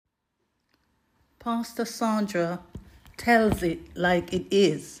Pastor Sandra tells it like it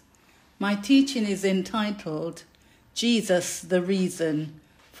is. My teaching is entitled, Jesus the Reason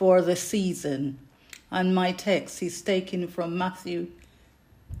for the Season, and my text is taken from Matthew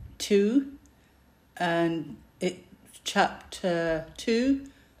 2, and chapter 2,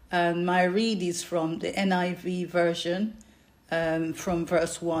 and my read is from the NIV version, from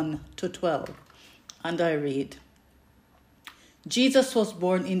verse 1 to 12, and I read. Jesus was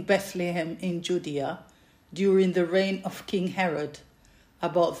born in Bethlehem in Judea during the reign of King Herod.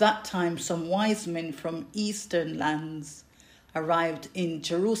 About that time, some wise men from eastern lands arrived in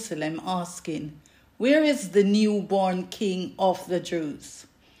Jerusalem asking, "Where is the newborn King of the Jews?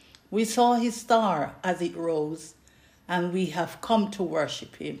 We saw his star as it rose, and we have come to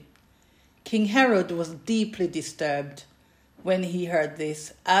worship him." King Herod was deeply disturbed when he heard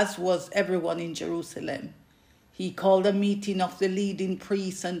this, as was everyone in Jerusalem. He called a meeting of the leading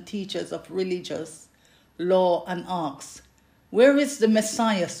priests and teachers of religious law and asked, "Where is the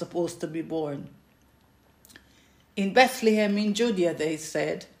Messiah supposed to be born?" "In Bethlehem in Judea," they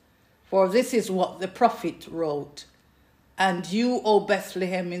said, "for this is what the prophet wrote. And you, O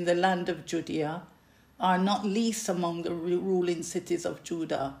Bethlehem in the land of Judea, are not least among the ruling cities of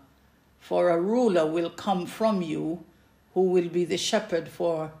Judah, for a ruler will come from you who will be the shepherd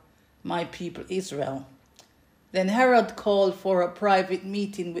for my people Israel." Then Herod called for a private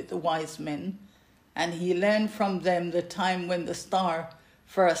meeting with the wise men, and he learned from them the time when the star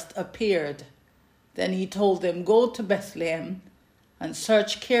first appeared. Then he told them, "Go to Bethlehem and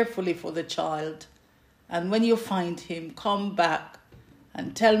search carefully for the child, and when you find him, come back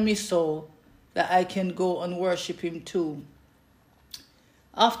and tell me so that I can go and worship him too."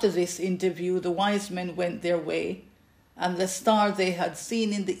 After this interview, the wise men went their way, and the star they had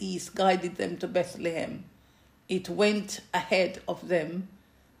seen in the east guided them to Bethlehem. It went ahead of them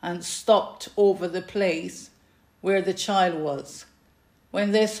and stopped over the place where the child was.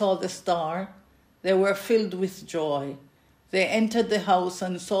 When they saw the star, they were filled with joy. They entered the house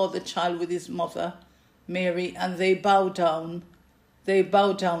and saw the child with his mother, Mary, and they bowed down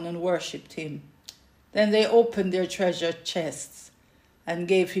and worshipped him. Then they opened their treasure chests and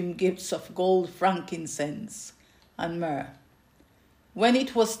gave him gifts of gold, frankincense, and myrrh. When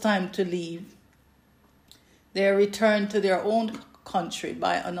it was time to leave, they returned to their own country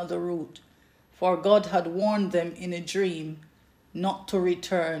by another route, for God had warned them in a dream not to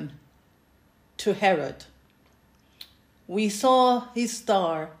return to Herod. "We saw his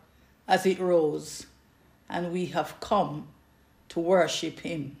star as it rose, and we have come to worship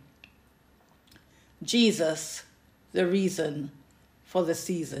him." Jesus, the reason for the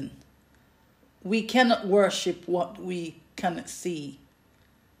season. We cannot worship what we cannot see.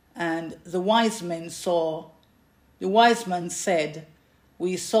 And the wise man said,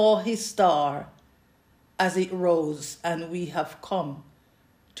 "We saw his star as it rose, and we have come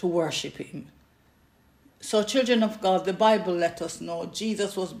to worship him." So, children of God, the Bible let us know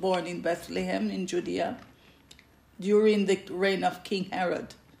Jesus was born in Bethlehem in Judea during the reign of King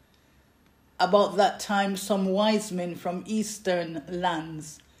Herod. About that time, some wise men from eastern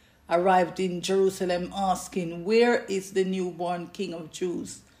lands arrived in Jerusalem asking, "Where is the newborn King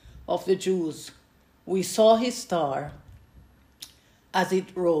of the Jews? We saw his star as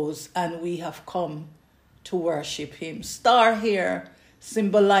it rose, and we have come to worship him." Star here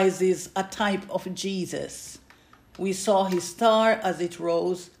symbolizes a type of Jesus. We saw his star as it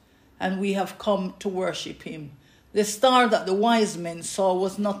rose, and we have come to worship him. The star that the wise men saw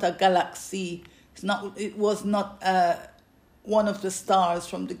was not a galaxy. It was not one of the stars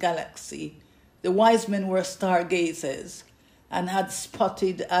from the galaxy. The wise men were stargazers and had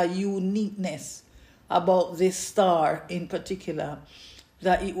spotted a uniqueness about this star in particular,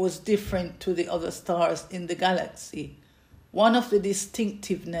 that it was different to the other stars in the galaxy. One of the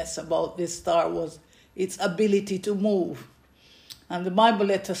distinctiveness about this star was its ability to move. And the Bible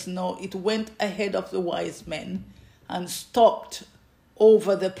let us know it went ahead of the wise men and stopped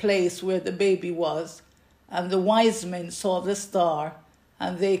over the place where the baby was. And the wise men saw the star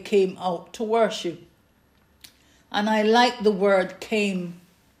and they came out to worship. And I like the word "came"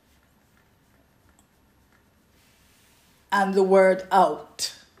 and the word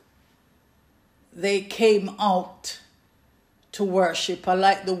 "out." They came out to worship. I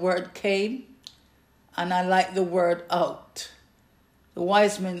like the word "came" and I like the word "out." The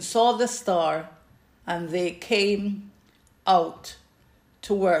wise men saw the star and they came out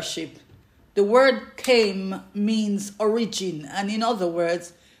to worship. The word "came" means origin, and in other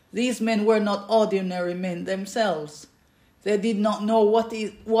words, these men were not ordinary men themselves. They did not know what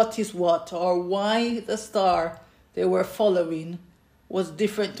is what or why the star they were following was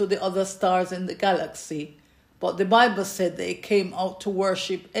different to the other stars in the galaxy, but the Bible said they came out to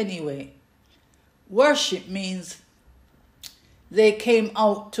worship anyway. Worship means they came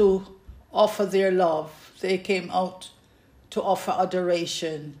out to offer their love. They came out to offer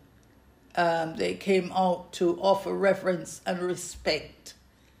adoration. They came out to offer reverence and respect.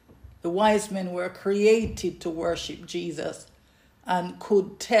 The wise men were created to worship Jesus and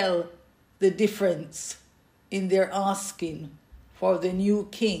could tell the difference in their asking for the new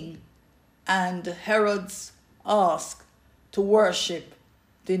king and Herod's ask to worship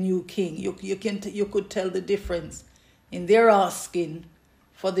the new king. You could tell the difference in their asking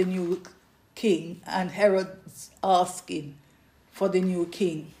for the new king and Herod's asking for the new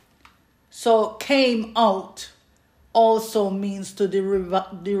king. So came out also means to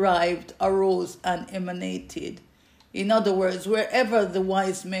derived, arose, and emanated. In other words, wherever the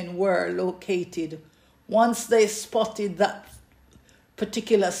wise men were located, once they spotted that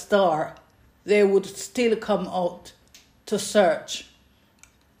particular star, they would still come out to search.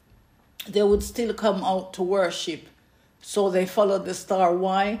 They would still come out to worship. So they followed the star.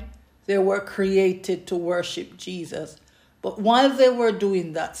 Why? They were created to worship Jesus. But while they were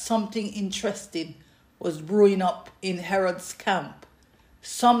doing that, something interesting was brewing up in Herod's camp.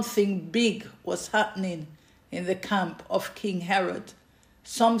 Something big was happening in the camp of King Herod.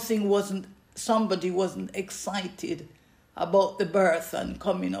 Somebody wasn't excited about the birth and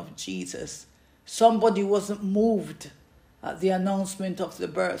coming of Jesus. Somebody wasn't moved at the announcement of the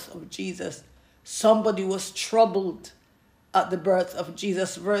birth of Jesus. Somebody was troubled at the birth of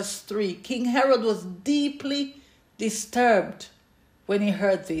Jesus. Verse 3, King Herod was deeply disturbed when he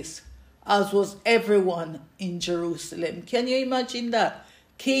heard this, as was everyone in Jerusalem. Can you imagine that?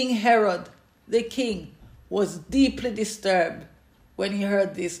 King Herod, the king, was deeply disturbed when he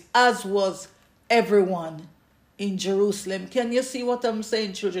heard this, as was everyone in Jerusalem. Can you see what I'm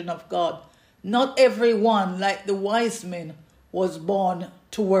saying, children of God? Not everyone, like the wise men, was born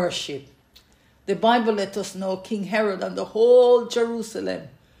to worship. The Bible let us know King Herod and the whole Jerusalem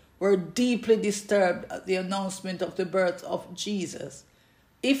were deeply disturbed at the announcement of the birth of Jesus.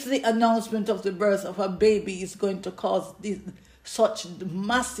 If the announcement of the birth of a baby is going to cause such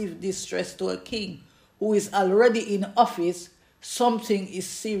massive distress to a king who is already in office, something is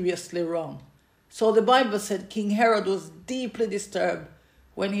seriously wrong. So the Bible said King Herod was deeply disturbed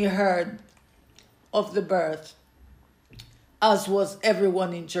when he heard of the birth, as was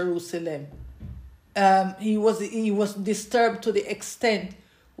everyone in Jerusalem. He was disturbed to the extent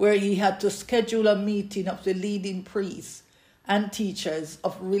where he had to schedule a meeting of the leading priests and teachers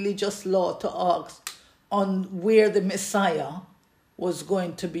of religious law to ask on where the Messiah was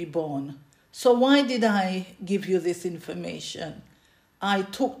going to be born. So why did I give you this information? I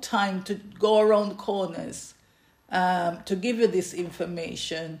took time to go around corners to give you this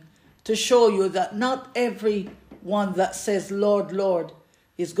information to show you that not everyone that says, Lord, Lord,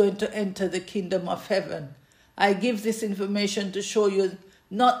 is going to enter the kingdom of heaven. I give this information to show you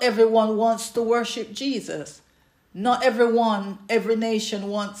not everyone wants to worship Jesus. Not every nation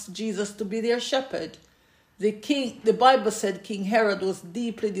wants Jesus to be their shepherd. The Bible said King Herod was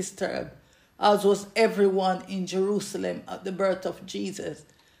deeply disturbed, as was everyone in Jerusalem at the birth of Jesus.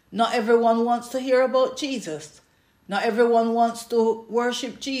 Not everyone wants to hear about Jesus. Not everyone wants to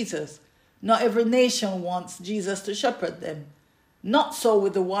worship Jesus. Not every nation wants Jesus to shepherd them. Not so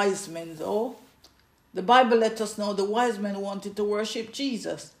with the wise men, though. The Bible let us know the wise men wanted to worship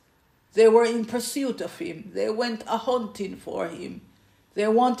Jesus. They were in pursuit of him. They went a-hunting for him. They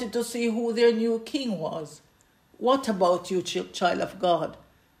wanted to see who their new king was. What about you, child of God?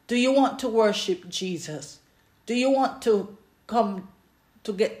 Do you want to worship Jesus? Do you want to come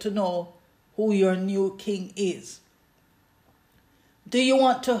to get to know who your new king is? Do you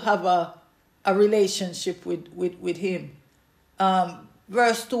want to have a relationship with him?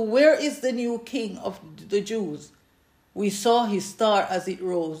 Verse 2, where is the new king of the Jews? We saw his star as it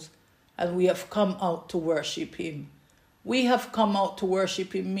rose, and we have come out to worship him. We have come out to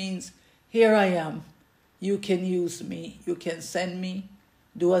worship him means, here I am. You can use me. You can send me.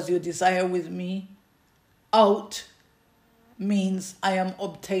 Do as you desire with me. Out means I am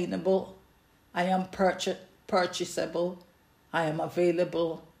obtainable. I am purchasable. I am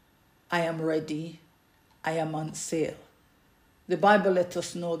available. I am ready. I am on sale. The Bible let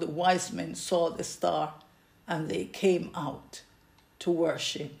us know the wise men saw the star and they came out to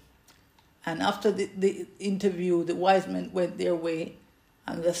worship. And after the interview, the wise men went their way,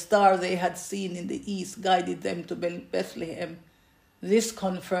 and the star they had seen in the east guided them to Bethlehem. This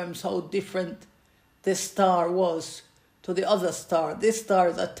confirms how different this star was to the other star. This star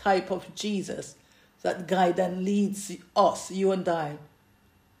is a type of Jesus that guides and leads us, you and I,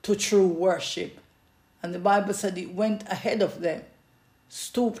 to true worship. And the Bible said it went ahead of them,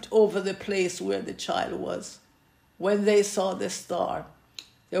 stooped over the place where the child was. When they saw the star,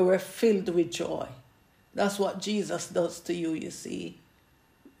 they were filled with joy. That's what Jesus does to you, you see.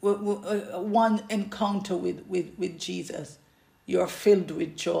 One encounter with Jesus, you're filled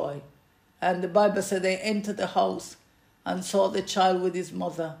with joy. And the Bible said they entered the house and saw the child with his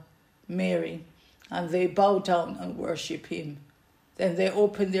mother, Mary, and they bowed down and worshiped him. Then they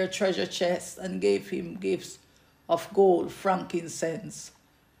opened their treasure chest and gave him gifts of gold, frankincense,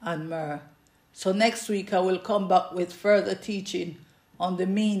 and myrrh. So next week I will come back with further teaching on the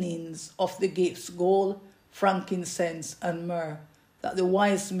meanings of the gifts, gold, frankincense, and myrrh, that the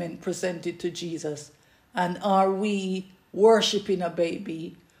wise men presented to Jesus. And are we worshiping a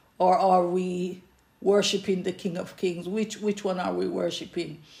baby, or are we worshiping the King of Kings? Which one are we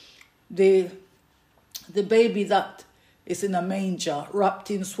worshiping? The baby that is in a manger,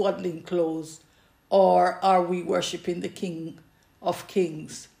 wrapped in swaddling clothes, or are we worshiping the King of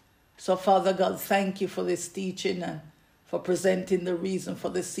Kings? So, Father God, thank you for this teaching and for presenting the reason for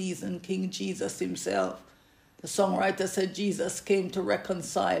the season, King Jesus himself. The songwriter said Jesus came to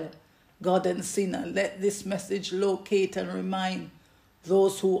reconcile God and sinner. Let this message locate and remind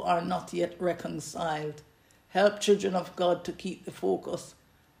those who are not yet reconciled. Help children of God to keep the focus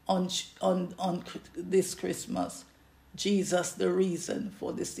on this Christmas. Jesus, the reason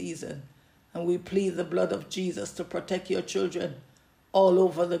for the season. And we plead the blood of Jesus to protect your children all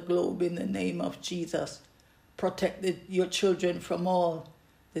over the globe in the name of Jesus. Protect your children from all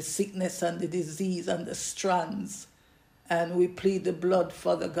the sickness and the disease and the strands. And we plead the blood,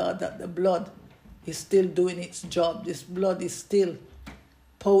 Father God, that the blood is still doing its job. This blood is still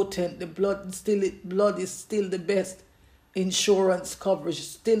potent. The blood is still the best insurance coverage,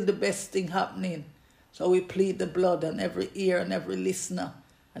 still the best thing happening. So we plead the blood on every ear and every listener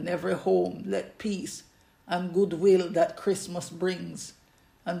and every home. Let peace and goodwill that Christmas brings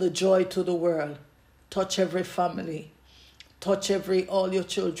and the joy to the world touch every family, touch all your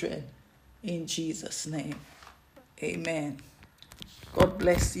children, in Jesus' name. Amen. God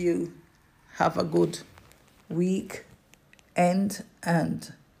bless you. Have a good week and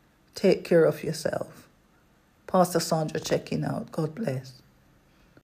take care of yourself. Pastor Sandra checking out. God bless.